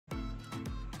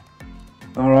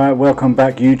Alright, welcome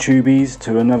back YouTubies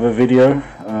to another video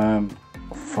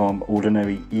from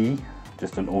Ordinary E,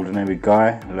 just an ordinary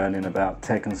guy learning about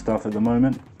tech and stuff at the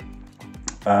moment.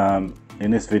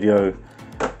 In this video,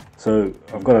 so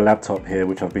I've got a laptop here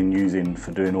which I've been using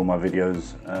for doing all my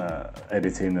videos,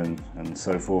 editing and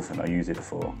so forth, and I use it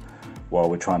for while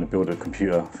we're trying to build a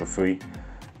computer for free.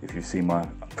 If you've seen my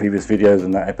previous videos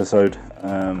in that episode,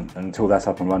 and until that's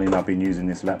up and running, I've been using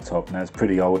this laptop. Now it's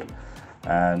pretty old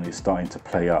and it's starting to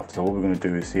play up, so what we're going to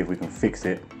do is see if we can fix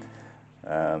it,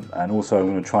 and also I'm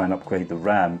going to try and upgrade the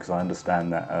RAM, because I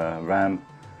understand that RAM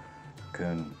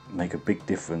can make a big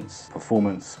difference,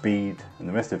 performance, speed and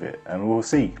the rest of it, and we'll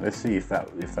see. Let's see if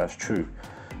that's true.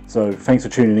 So thanks for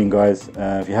tuning in, guys.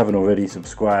 If you haven't already,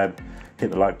 subscribe,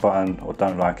 hit the like button, or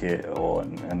don't like it,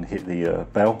 and hit the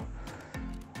bell.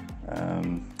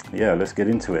 Yeah, let's get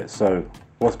into it. So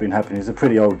what's been happening is a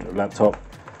pretty old laptop.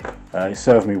 It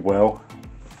served me well,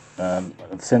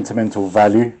 sentimental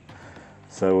value,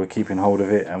 so we're keeping hold of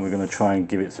it and we're going to try and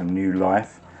give it some new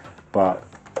life. But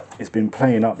it's been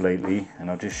playing up lately, and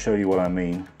I'll just show you what I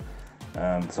mean. So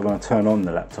I'm going to turn on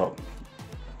the laptop.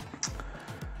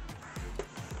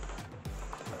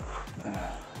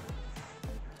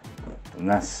 And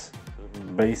that's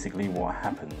basically what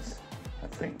happens, I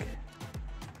think.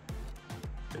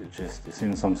 It's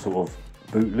in some sort of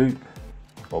boot loop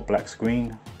or black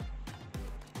screen.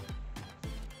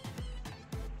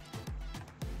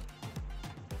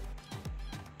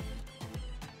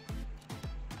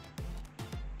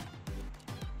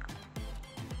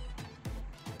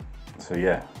 So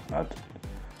yeah,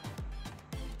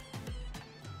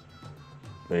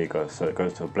 there you go. So it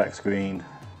goes to a black screen,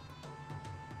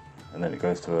 and then it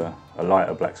goes to a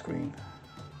lighter black screen,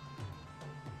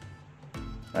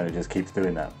 and it just keeps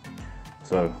doing that.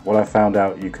 So what I found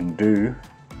out you can do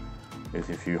is,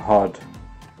 if you hard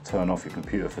turn off your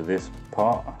computer for this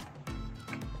part,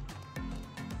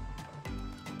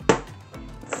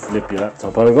 flip your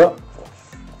laptop over,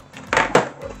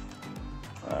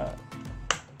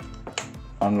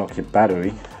 unlock your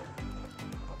battery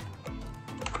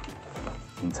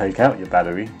and take out your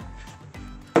battery,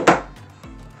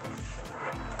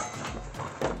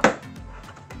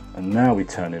 and now we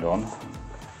turn it on.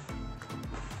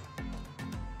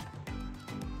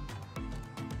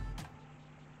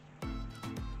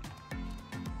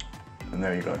 And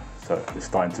there you go, so it's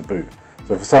starting to boot.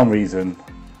 So for some reason,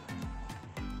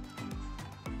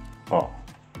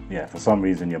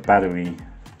 your battery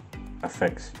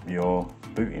affects your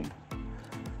booting.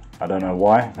 I don't know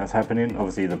why that's happening.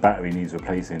 Obviously the battery needs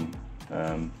replacing,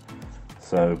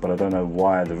 but I don't know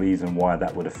why, the reason why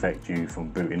that would affect you from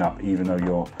booting up, even though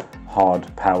you're hard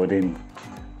powered in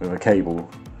with a cable.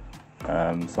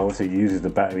 So obviously it uses the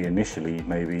battery initially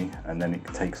maybe, and then it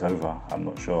takes over, I'm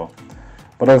not sure.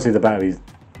 But obviously the battery's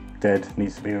dead,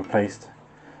 needs to be replaced.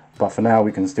 But for now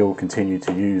we can still continue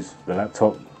to use the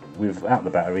laptop without the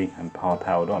battery and hard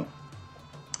powered on.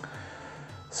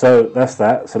 So that's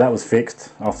that. So that was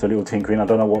fixed after a little tinkering. I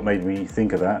don't know what made me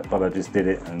think of that, but I just did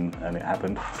it and it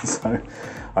happened. So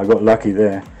I got lucky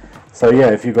there. So yeah,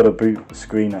 if you've got a boot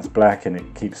screen that's black and it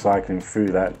keeps cycling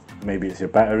through that, maybe it's your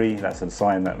battery. That's a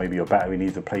sign that maybe your battery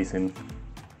needs replacing.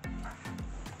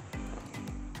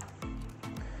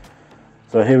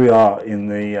 So here we are in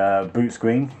the boot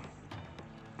screen,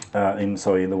 in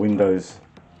the Windows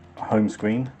home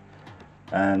screen,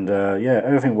 and yeah,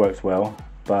 everything works well.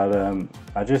 But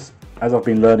as I've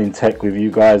been learning tech with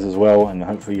you guys as well, and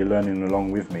hopefully you're learning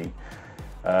along with me,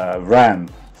 RAM.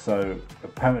 So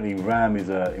apparently RAM is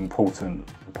an important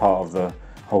part of the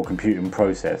whole computing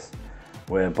process,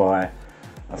 whereby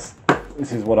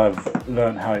this is what I've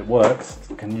learned how it works.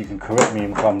 You can correct me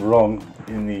if I'm wrong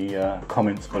in the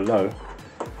comments below.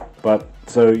 But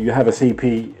so you have a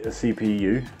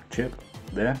CPU chip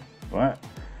there, right?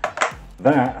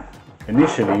 That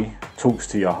initially talks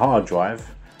to your hard drive,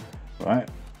 right?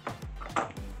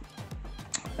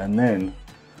 And then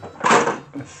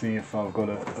let's see if I've got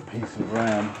a piece of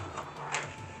RAM.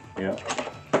 Yeah.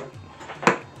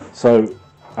 So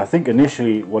I think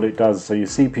initially what it does, so your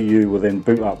CPU will then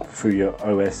boot up through your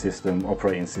OS system,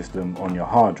 operating system, on your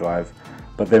hard drive.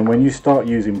 But then when you start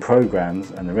using programs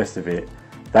and the rest of it,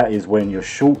 that is when your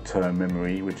short-term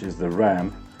memory, which is the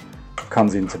RAM,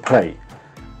 comes into play,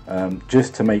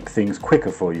 just to make things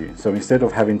quicker for you. So instead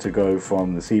of having to go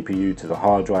from the CPU to the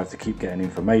hard drive to keep getting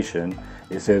information,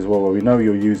 it says, well, we know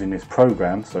you're using this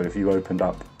program. So if you opened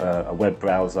up a web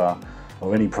browser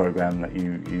or any program that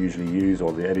you usually use,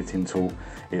 or the editing tool,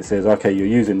 it says, okay, you're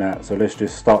using that, so let's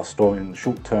just start storing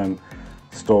short-term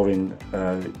storing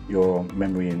your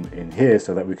memory in here,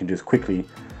 so that we can just quickly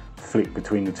flick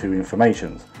between the two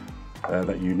informations.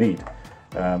 that you need,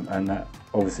 and that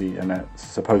obviously, and that's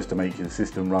supposed to make your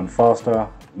system run faster,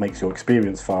 makes your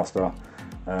experience faster,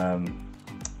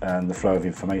 and the flow of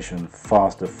information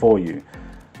faster for you.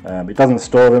 It doesn't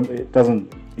store them, it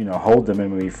doesn't, you know, hold the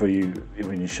memory for you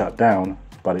when you shut down,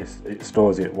 but it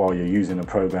stores it while you're using a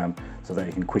program so that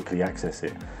you can quickly access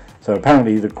it. So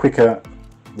apparently the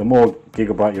more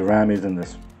gigabyte your RAM is and the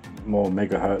more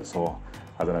megahertz, or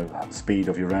I don't know, speed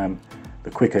of your RAM,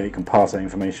 the quicker it can pass that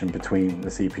information between the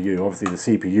CPU.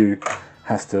 Obviously the CPU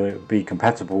has to be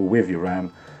compatible with your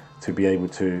RAM to be able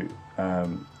to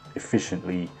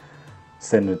efficiently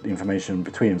send the information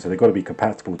between them, so they've got to be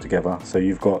compatible together. So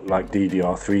you've got like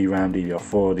DDR3 RAM,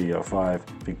 DDR4, DDR5, I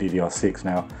think DDR6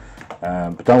 now,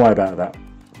 but don't worry about that.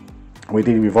 We're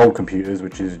dealing with old computers,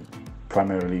 which is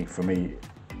primarily, for me,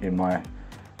 in my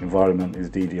environment, is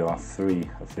DDR3,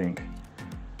 I think.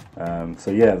 So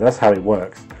yeah, that's how it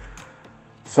works.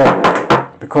 So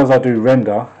because I do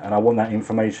render and I want that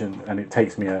information, and it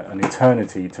takes me an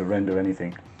eternity to render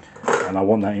anything, and I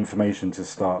want that information to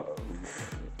start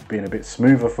being a bit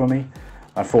smoother for me,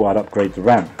 I thought I'd upgrade the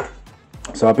RAM.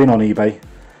 So I've been on eBay,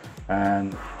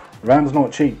 and RAM's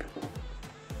not cheap.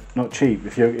 Not cheap.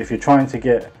 If you're trying to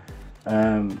get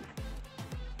 4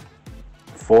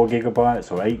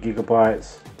 gigabytes or 8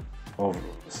 gigabytes of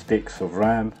sticks of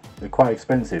RAM, they're quite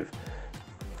expensive.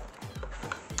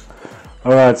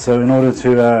 Alright, so in order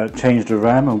to change the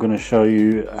RAM, I'm going to show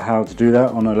you how to do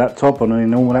that on a laptop. On a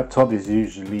normal laptop is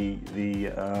usually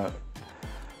the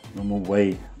normal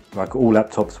way, like all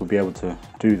laptops will be able to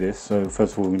do this. So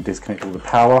first of all, we can disconnect all the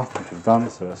power, which we've done,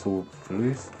 so that's all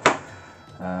loose.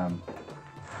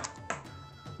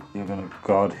 You're going to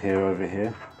guard here over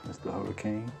here, that's the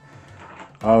Hurricane.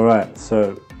 Alright,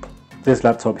 so this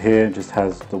laptop here just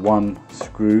has the one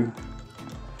screw.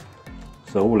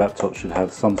 So all laptops should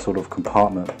have some sort of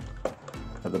compartment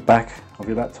at the back of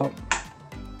your laptop.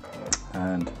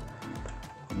 And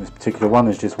on this particular one,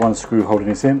 there's just one screw holding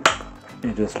this in.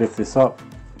 You just lift this up,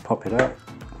 pop it out,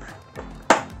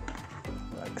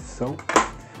 like so.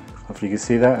 Hopefully you can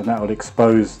see that, and that will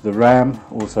expose the RAM,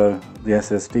 also the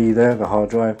SSD there, the hard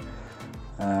drive,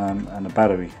 and the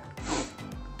battery,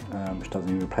 which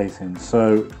doesn't need replacing.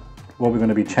 So what we're going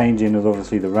to be changing is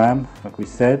obviously the RAM, like we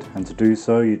said, and to do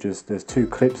so, there's two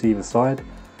clips either side.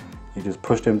 You just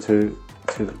push them to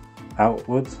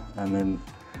outwards, and then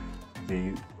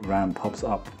the RAM pops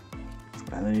up,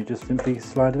 and then you just simply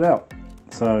slide it out.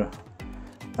 So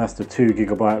that's the 2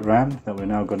 gigabyte RAM that we're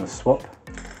now going to swap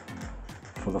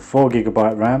for the 4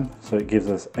 gigabyte RAM. So it gives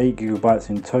us 8 gigabytes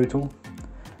in total,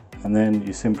 and then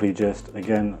you simply just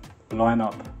again line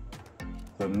up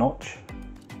the notch,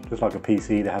 just like a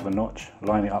PC, they have a notch,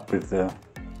 line it up with the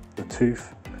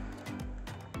tooth,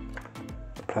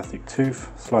 the plastic tooth,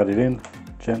 slide it in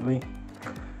gently,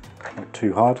 not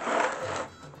too hard.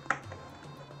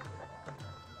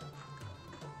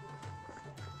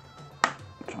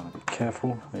 Trying to be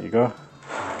careful, there you go.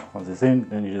 Once it's in,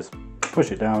 then you just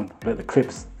push it down, let the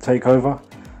clips take over,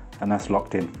 and that's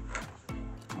locked in.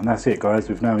 And that's it, guys,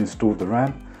 we've now installed the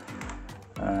RAM.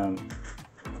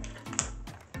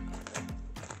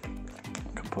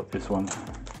 Put this one,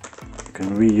 you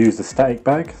can reuse the static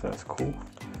bag, so that's cool.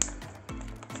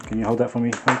 Can you hold that for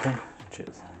me? Okay,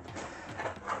 cheers.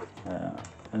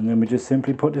 And then we just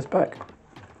simply put this back,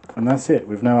 and that's it.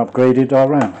 We've now upgraded our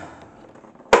RAM,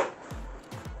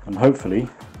 and hopefully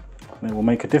it will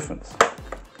make a difference.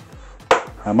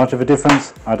 How much of a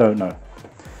difference? I don't know.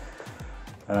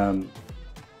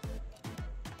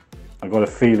 I got a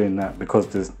feeling that because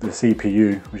the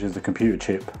CPU, which is the computer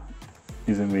chip,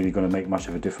 isn't really going to make much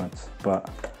of a difference, but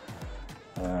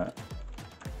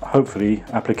hopefully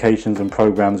applications and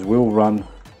programs will run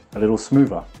a little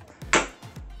smoother.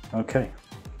 Okay.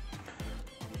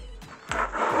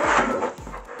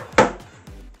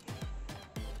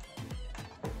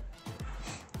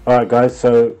 Alright guys,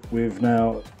 so we've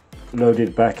now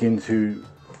loaded back into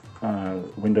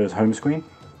Windows home screen,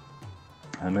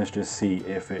 and let's just see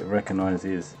if it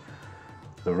recognizes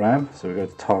the RAM. So we go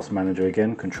to Task Manager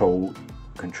again, Control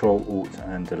Alt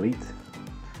and Delete.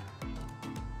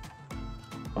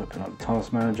 Open up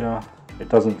Task Manager. It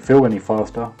doesn't feel any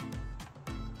faster.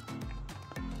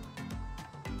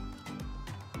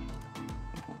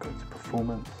 We'll go to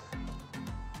Performance.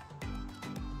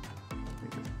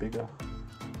 Make this bigger.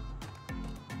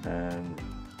 And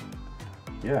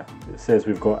yeah, it says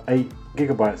we've got 8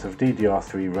 gigabytes of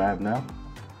DDR3 RAM now.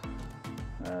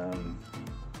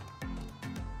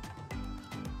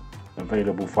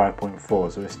 Available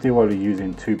 5.4, so we're still only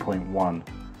using 2.1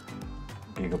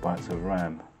 gigabytes of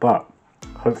RAM, but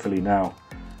hopefully now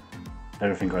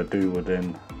everything I do will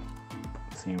then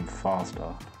seem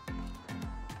faster.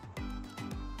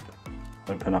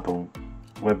 Open up a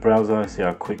web browser, see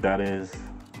how quick that is.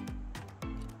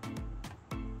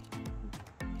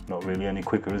 Not really any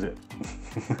quicker, is it?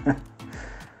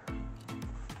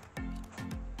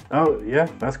 Oh yeah,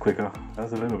 that's quicker.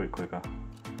 That's a little bit quicker.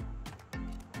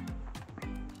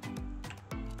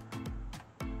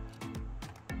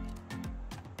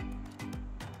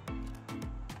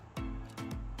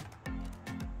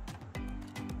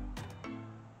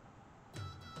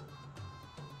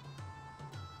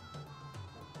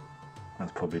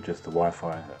 That's probably just the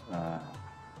Wi-Fi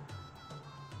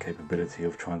capability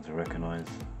of trying to recognize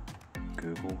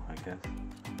Google, I guess.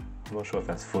 I'm not sure if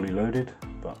that's fully loaded,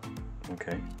 but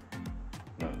okay.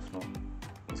 No, it's not.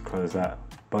 Let's close that.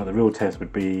 But the real test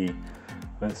would be,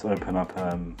 let's open up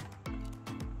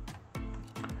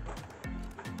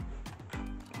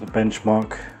the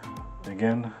benchmark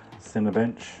again,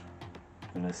 Cinebench,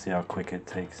 and let's see how quick it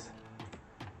takes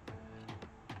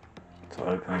to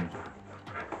open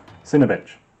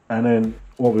Cinebench. And then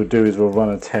what we'll do is we'll run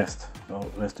a test. Oh,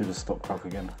 let's do the stop clock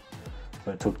again.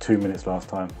 So it took 2 minutes last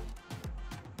time.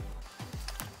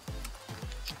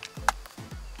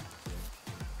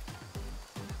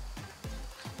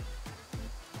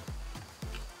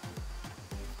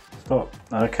 Stop.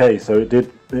 Okay, so it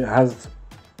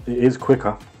is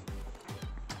quicker.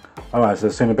 Alright, so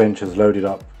Cinebench has loaded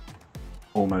up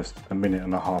almost a minute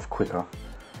and a half quicker.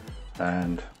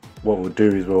 And what we'll do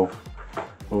is we'll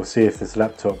see if this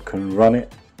laptop can run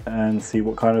it and see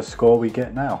what kind of score we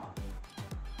get now.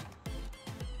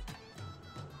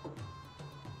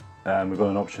 And we've got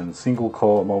an option, single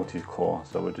core, multi-core,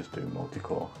 so we'll just do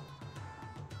multi-core.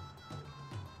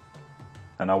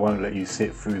 And I won't let you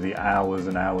sit through the hours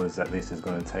and hours that this is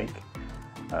going to take.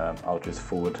 I'll just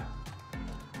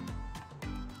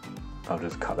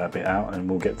cut that bit out and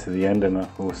we'll get to the end and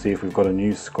we'll see if we've got a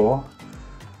new score.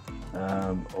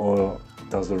 Or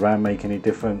does the RAM make any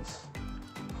difference?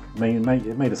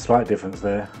 It made a slight difference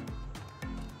there.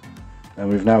 And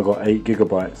we've now got 8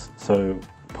 GB, so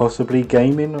possibly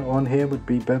gaming on here would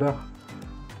be better.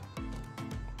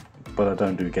 But I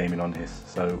don't do gaming on this,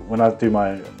 so when I do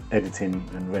my editing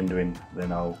and rendering,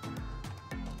 then I'll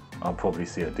probably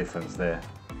see a difference there.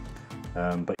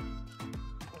 But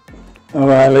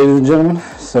alright, ladies and gentlemen,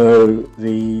 so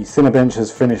the Cinebench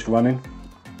has finished running,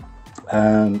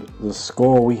 and the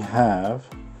score we have,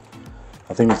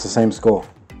 I think it's the same score.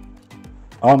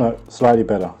 Oh no, slightly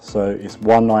better. So it's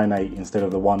 198 instead of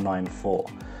the 194.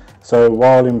 So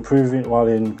while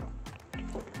upgrading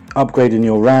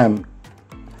your RAM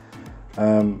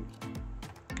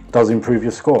does improve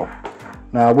your score.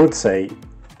 Now I would say,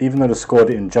 even though the score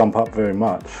didn't jump up very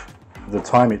much, the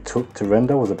time it took to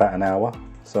render was about an hour.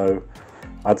 So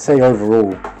I'd say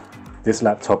overall this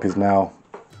laptop is now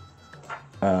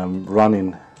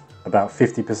running about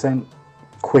 50%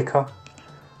 quicker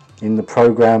in the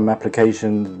program,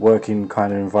 application, working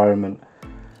kind of environment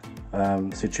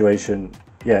situation.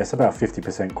 Yeah, it's about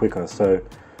 50% quicker, so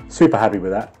super happy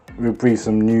with that. We'll breathe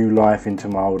some new life into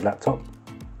my old laptop,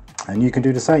 and you can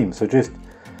do the same. So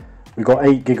we've got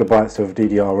 8 GB of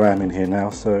DDR RAM in here now,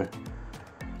 so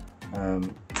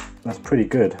that's pretty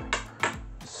good.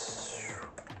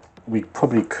 We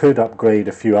probably could upgrade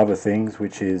a few other things,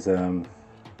 which is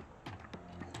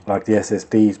like the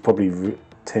SSDs, probably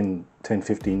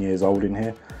 10-15 years old in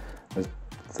here.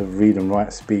 The read and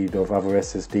write speed of other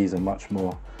SSDs are much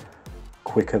more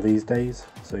quicker these days,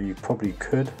 so you probably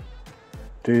could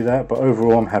do that, but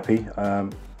overall I'm happy.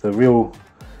 The real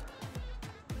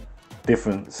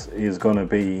difference is going to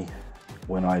be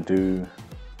when I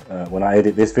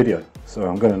edit this video, so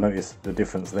I'm going to notice the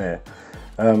difference there.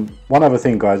 One other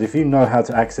thing, guys, if you know how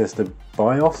to access the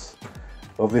BIOS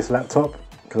of this laptop,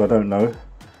 because I don't know,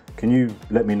 can you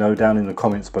let me know down in the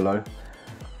comments below?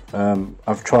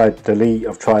 I've tried delete,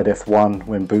 I've tried F1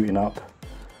 when booting up.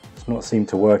 It's not seemed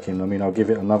to working. I mean, I'll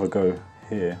give it another go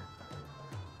here.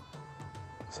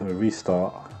 So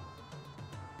restart.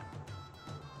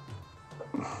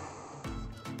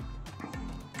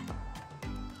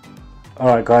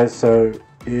 Alright guys, so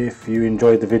if you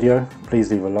enjoyed the video,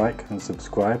 please leave a like and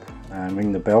subscribe and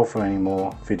ring the bell for any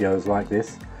more videos like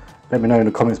this. Let me know in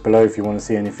the comments below if you want to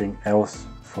see anything else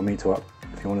for me to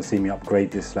if you want to see me upgrade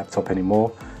this laptop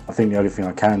anymore. I think the only thing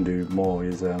I can do more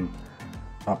is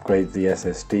upgrade the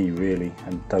SSD really,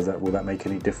 and will that make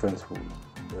any difference?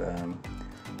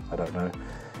 I don't know.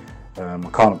 I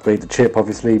can't upgrade the chip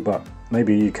obviously, but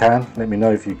maybe you can. Let me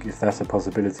know if that's a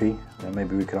possibility.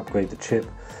 Maybe we can upgrade the chip.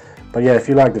 But yeah, if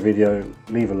you like the video,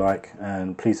 leave a like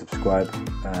and please subscribe,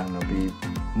 and there'll be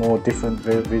more different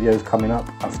videos coming up.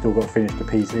 I've still got to finish the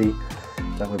PC,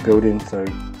 that we're building, so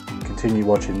continue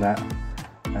watching that,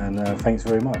 and thanks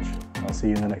very much. I'll see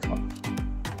you in the next one.